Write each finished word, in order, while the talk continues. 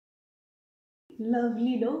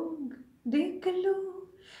Lovely लोग देख लो,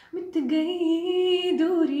 मिट गई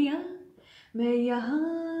दूरियां, मैं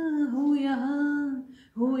यहाँ हूँ, यहाँ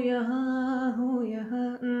हूँ, यहाँ हूँ,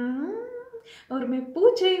 यहाँ। और मैं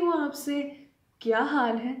पूछ रही हूँ आपसे, क्या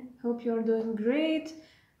हाल है? Hope you're doing great.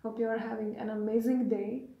 Hope you're having an amazing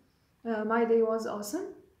day. My day was awesome.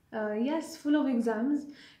 Yes, full of exams.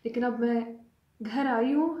 लेकिन अब मैं घर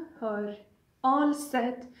आई हूँ और all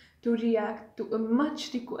set to react to a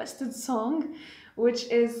much requested song, which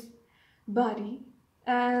is Baari.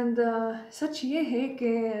 And सच ये है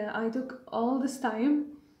कि I took all this time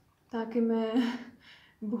ताकि मैं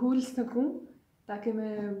भूल सकूँ, ताकि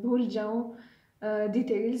मैं भूल जाऊँ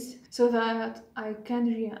details, so that I can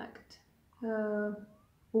react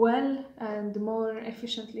well and more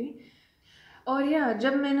efficiently. और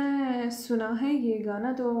जब मैंने सुना है ये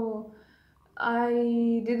गाना तो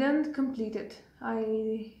I didn't complete it.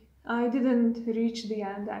 I didn't reach the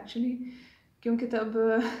end actually, क्योंकि तब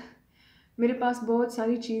मेरे पास बहुत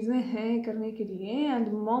सारी चीज़ें हैं करने के लिए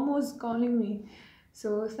and mom was calling me.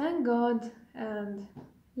 So thank God, and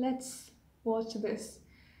let's watch this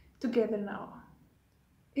together now.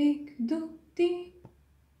 1, 2, 3.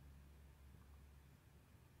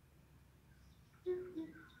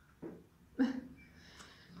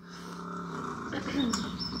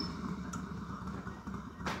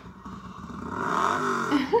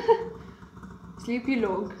 Sleepy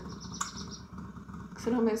लोग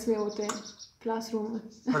अक्सर हम ऐसे होते हैं क्लासरूम में।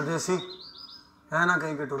 परदेसी है ना,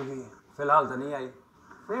 कहीं के टुर गई है, फिलहाल तो नहीं आई।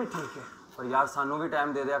 फिर ठीक है, पर यार सानू भी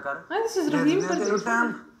टाइम दे दिया कर।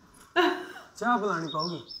 टाइम चाह बुलानी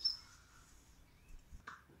पाओगी।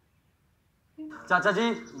 चाचा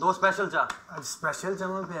जी 2 स्पेशल चाह। आज स्पेशल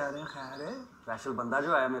चाह पे आ रहे हैं। खैर है, स्पेशल बंदा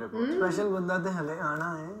जो आया मेरे को। स्पेशल बंदा तो हले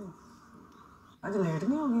आना है। आज लेट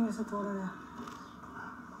नहीं होगी वैसे थोड़ा यार।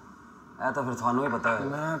 तो फिर थानू ही पता है।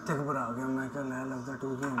 मैं ते घबरा गया, मैं क्या ले लगता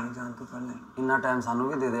टूर की होनी जान तो पहले। इतना टाइम सानू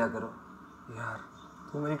भी दे दिया करो यार।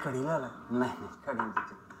 तू मेरी घड़ी ला ले। नहीं घड़ी नहीं।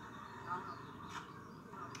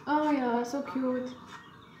 Oh yeah, so cute.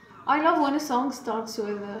 I love when a song starts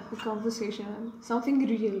with a conversation, something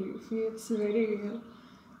real. It's very real.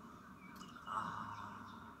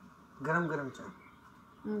 गरम गरम चाय।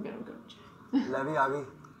 गरम गरम चाय। ले भी आ गई।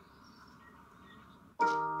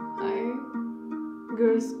 Hi,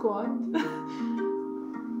 girl squad.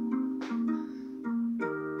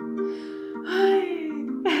 Hi,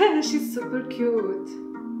 she's super cute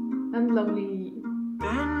and lovely.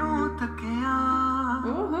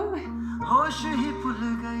 होश ही भूल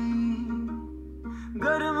गई,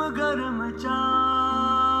 गरम गरम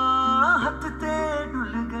चाहत ते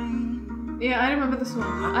डुल गई। Yeah, I remember this one.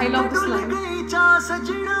 I love this line. डुल गई चाह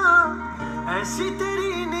सजना, ऐसी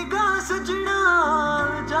तेरी निगाह सजना,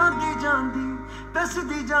 जांदी जांदी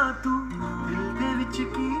दसदी जा तू, दिल दे विच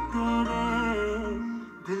की तेरे,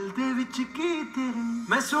 दिल दे विच की तेरे।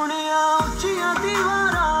 मैं सुनिया उच्चियां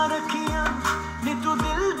दीवारां रखियां, नी तू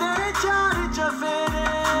दिल दे 4 चफेरे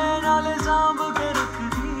नाले सांभ के रख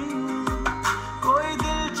दी, कोई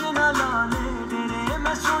दिल च ना ला ले डेरे।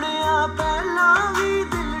 मैं सुनिया पहला भी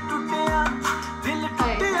दिल टुटिया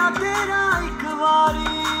तेरा एक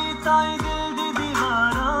वारी, ताई दिल दी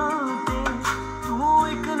दीवारां ते तू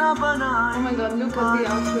एक ना बनाई। Oh my God, look at the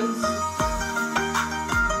outfits.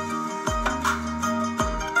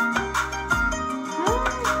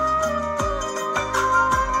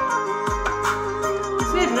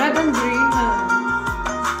 Red and green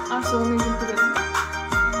are so amazing together.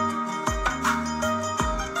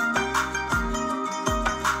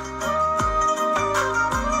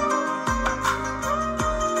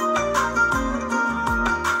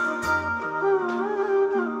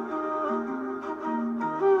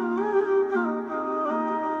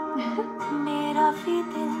 मेरा भी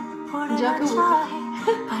दिल उड़ना चाहे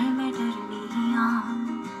पर मैं डरनिया,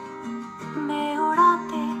 मैं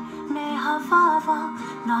उड़ाते मैं हवा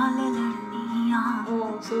नाल लड़निया।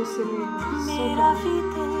 So silly. मेरा भी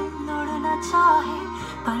दिल उड़ना चाहे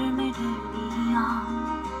पर मैं डरनिया,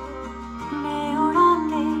 मैं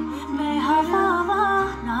उड़ाते मैं हवा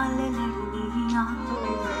नाल लड़निया।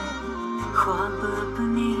 ख्वाब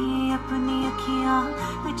अपने अपनी अखियां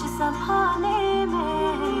विच संभाले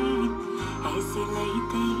में, ऐसे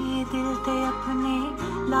लईते दिल ते अपने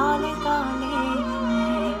लाले ताले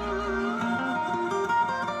में।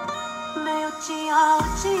 मैं उच्चियां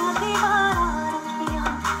उच्चियां दीवारां रखियां,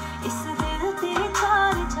 इस दिल ते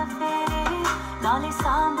 4 चफेरे नाले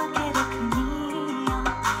सांभ के रखनिया,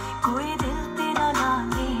 कोई दिल ते ना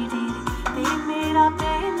लाले डेरे। ते मेरा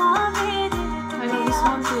पहला वे दिल टुटिया,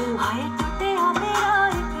 हाय टुटिया मेरा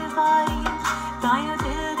एक बारी, तायो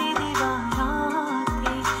दिल दी दीवारां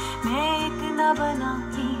ते मैं एक ना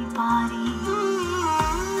बनाई पारी।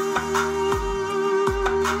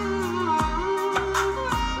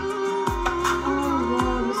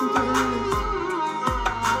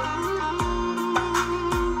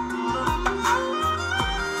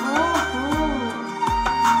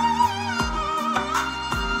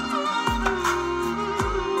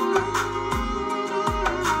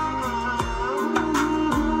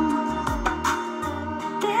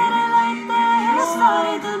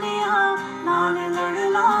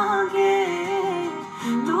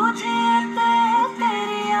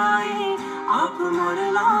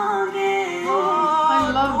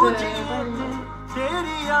 love it.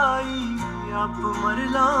 तेरी आई आप मर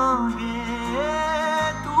लांगे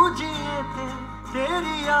तू जिए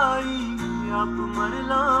तेरी आई आप मर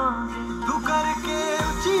लांगे तू करके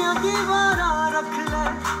ऊंचियां दीवारां रख ले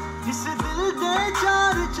इस दिल दे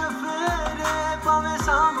चार चफेरे पावे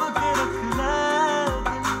सांभ के रख ले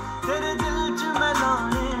तेरे दिल च मैं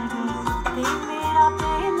लाने ते मेरा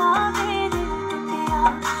पहला दिल टूटिया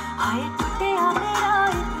हाय टूटिया मेरा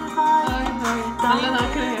एक बार अल्लाह ना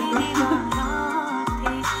करे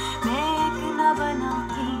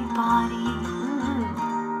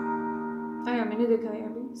मैंने देखा है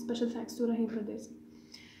अभी स्पेशल थैंक्स टू रहीम परदेसी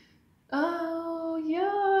oh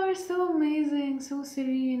you're so amazing so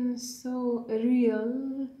serene so real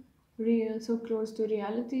so close to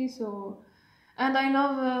reality so and I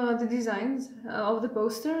love the designs of the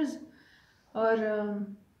posters or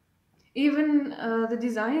even the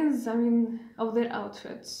designs I mean of their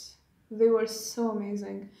outfits they were so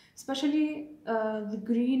amazing especially the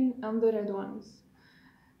green and the red ones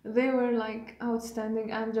they were like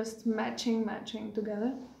outstanding and just matching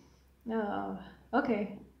together okay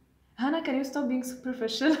Hana, can you stop being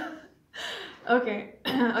superficial? Okay,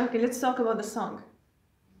 okay, let's talk about the song.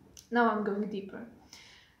 Now I'm going deeper.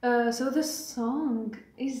 So this song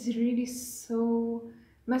is really so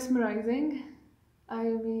mesmerizing. I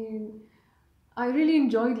mean, I really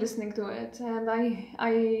enjoyed listening to it, and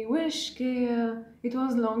I wish it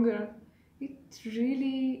was longer. It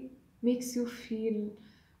really makes you feel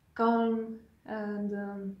calm, and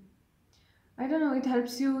I don't know. It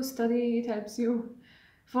helps you study. It helps you.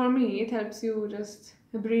 For me, it helps you just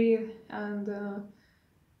breathe and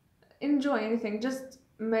enjoy anything, just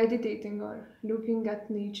meditating or looking at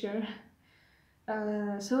nature.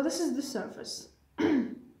 So this is the surface.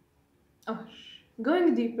 Oh,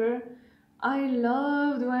 going deeper, I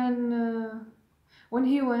loved when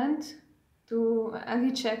he went to and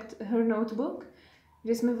he checked her notebook,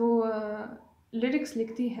 जिसमें वो lyrics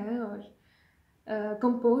लिखती है और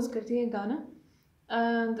compose करती है गाना.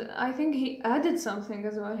 And I think he added something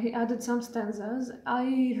as well. He added some stanzas. I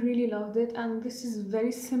really loved it, and this is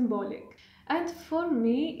very symbolic. And for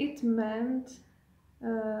me, it meant,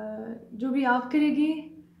 "जो भी आप करेगी,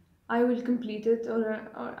 I will complete it, or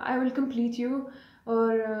I will complete you,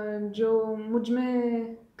 or जो मुझ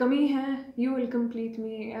में कमी है, you will complete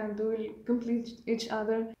me, and we will complete each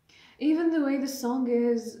other." Even the way the song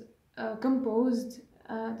is composed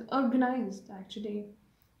and organized, actually,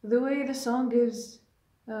 the way the song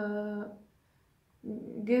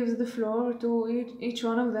gives the floor to each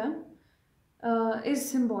one of them is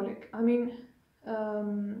symbolic. I mean,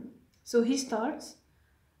 so he starts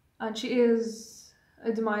and she is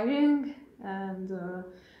admiring and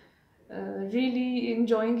really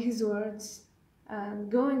enjoying his words and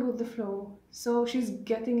going with the flow. So she's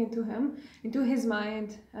getting into him, into his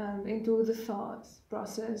mind, and into the thoughts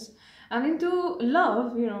process and into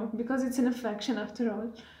love, you know, because it's an affection after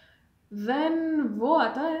all. Then वो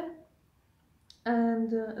आता है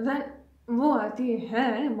and then वो आती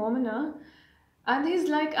है Momina and he's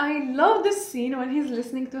like I love this scene when he's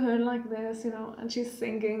listening to her like this, you know, and she's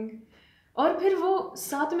singing और फिर वो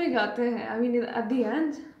साथ में गाते हैं I mean at the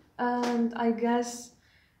end and I guess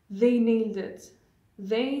they nailed it.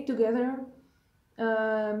 They together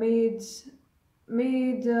made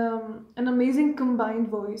an amazing combined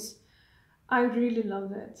voice. I really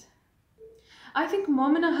loved it. I think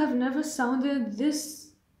Momina have never sounded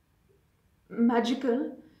this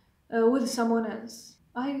magical with someone else.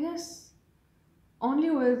 I guess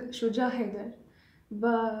only with Shuja Haider.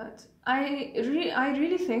 But I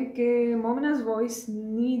really think Momina's voice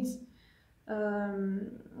needs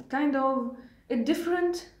kind of a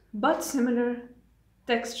different but similar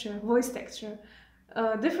texture, voice texture.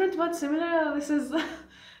 Different but similar, this is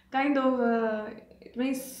kind of, it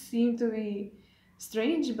may seem to be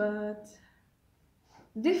strange, but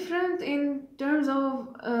different in terms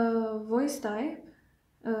of voice type,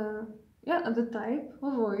 the type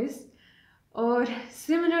of voice, or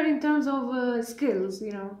similar in terms of skills,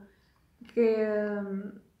 you know.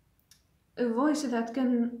 A voice that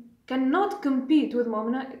cannot compete with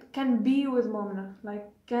Momina, it can be with Momina, like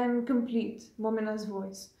can complete Momina's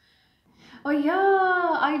voice. Oh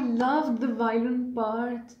yeah, I loved the violin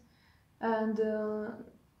part and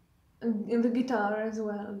in the guitar as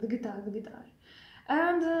well, the guitar.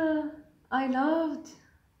 And I loved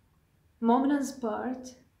Momina's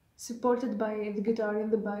part, supported by the guitar in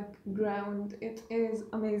the background. It is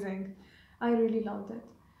amazing. I really loved it.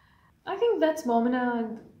 I think that's Momina,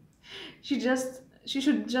 and she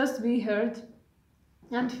should just be heard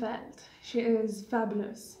and felt. She is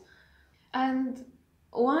fabulous. And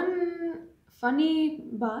one funny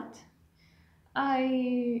bat,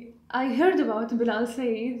 I heard about Bilal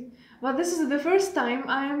Saeed, but this is the first time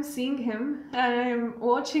I am seeing him and I am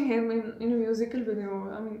watching him in a musical video.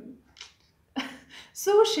 I mean,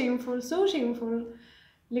 so shameful, so shameful.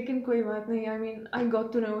 लेकिन कोई बात नहीं. I mean, I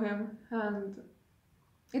got to know him and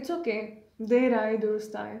it's okay. देर आए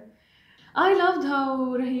दुरुस्त आए. I loved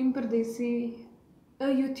how Rahim Pardesi, a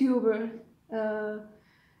YouTuber, uh,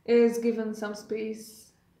 is given some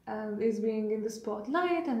space and is being in the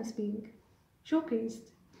spotlight and is being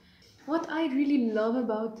showcased. What I really love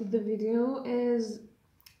about the video is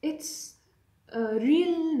its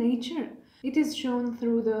real nature. It is shown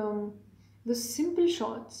through the simple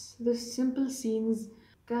shots, the simple scenes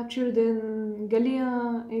captured in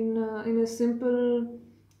Galia, in a simple,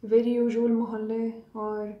 very usual mohalle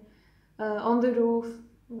or on the roof.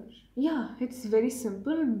 Yeah, it's very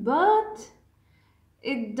simple, but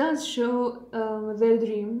it does show their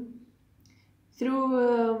dream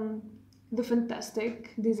through the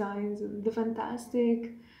fantastic designs and the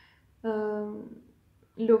fantastic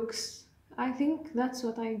looks. I think that's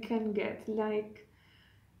what I can get. Like,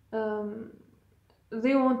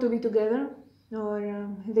 they want to be together,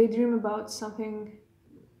 or they dream about something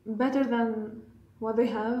better than what they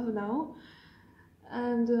have now.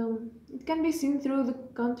 And it can be seen through the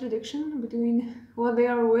contradiction between what they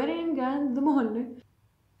are wearing and the mohalle.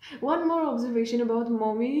 One more observation about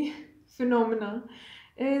Mommy phenomena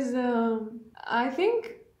is I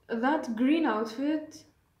think that green outfit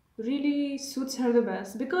really suits her the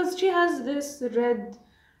best because she has this red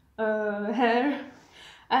hair,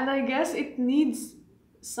 and I guess it needs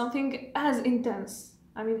something as intense.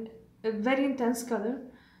 I mean, a very intense color,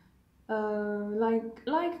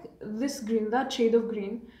 like this green, that shade of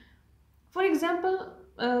green. For example,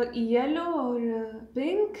 yellow or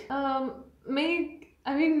pink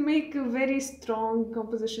make a very strong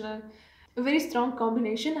composition and a very strong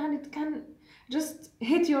combination, and it can just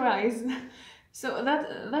hit your eyes. So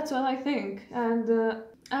that's what I think, and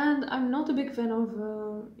I'm not a big fan of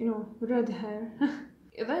red hair.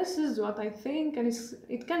 This is what I think, and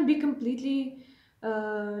it can be completely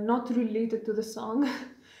not related to the song.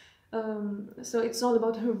 So it's all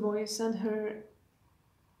about her voice and her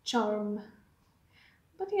charm.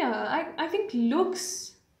 But yeah, I think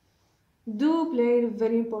looks do play a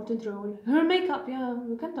very important role. Her makeup, yeah,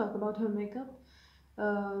 we can talk about her makeup.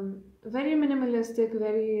 Very minimalistic,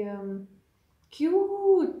 very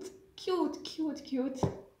cute,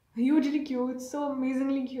 hugely cute, so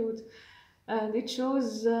amazingly cute. And it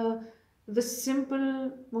shows the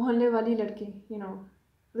simple mohalle wali ladki,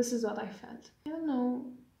 This is what I felt. I don't know.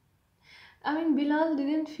 I mean, Bilal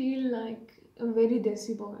didn't feel like a very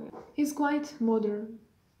desi boy. He's quite modern.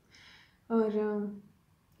 Or,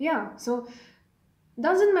 yeah, so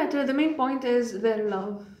doesn't matter. The main point is their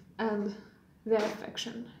love and their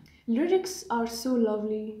affection. Lyrics are so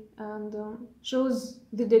lovely and shows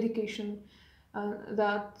the dedication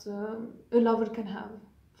that a lover can have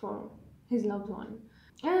for his loved one.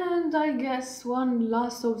 And I guess one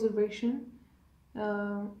last observation,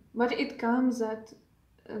 but it comes at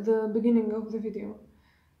the beginning of the video.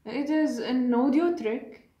 It is an audio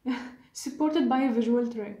trick supported by a visual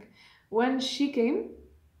trick. When she came,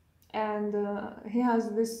 and he has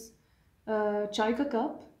this chai ka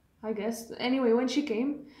cup, I guess. Anyway, when she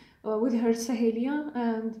came with her sahelia,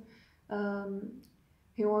 and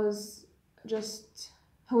he was just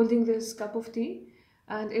holding this cup of tea,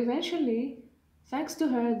 and eventually, thanks to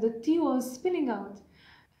her, the tea was spilling out,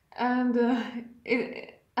 and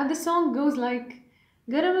and the song goes like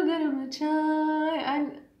garam garam chai,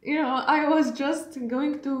 and I was just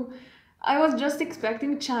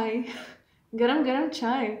expecting chai, garam garam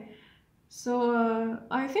chai. So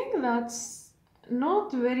I think that's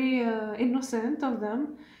not very innocent of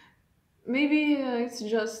them. Maybe it's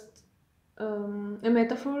just a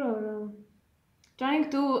metaphor, or trying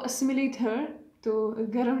to assimilate her to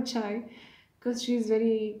garam chai, because she's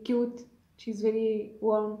very cute, she's very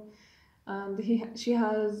warm, and she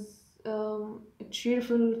has a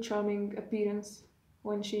cheerful, charming appearance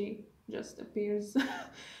when she just appears.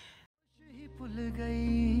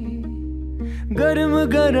 गरम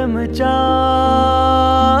गरम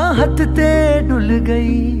चाह हथ ते डुल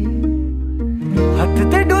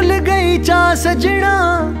गई चाह सजना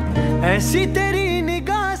ऐसी तेरी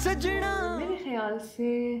निगाह सजना. मेरे ख्याल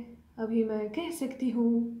से अभी मैं कह सकती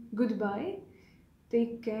हूँ good bye. Take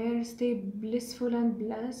care, stay blissful and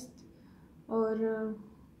blessed, और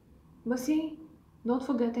बस यही, don't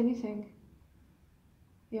forget anything.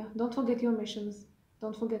 Yeah, don't forget your missions.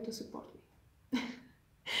 Don't forget to support me.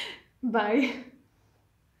 Bye.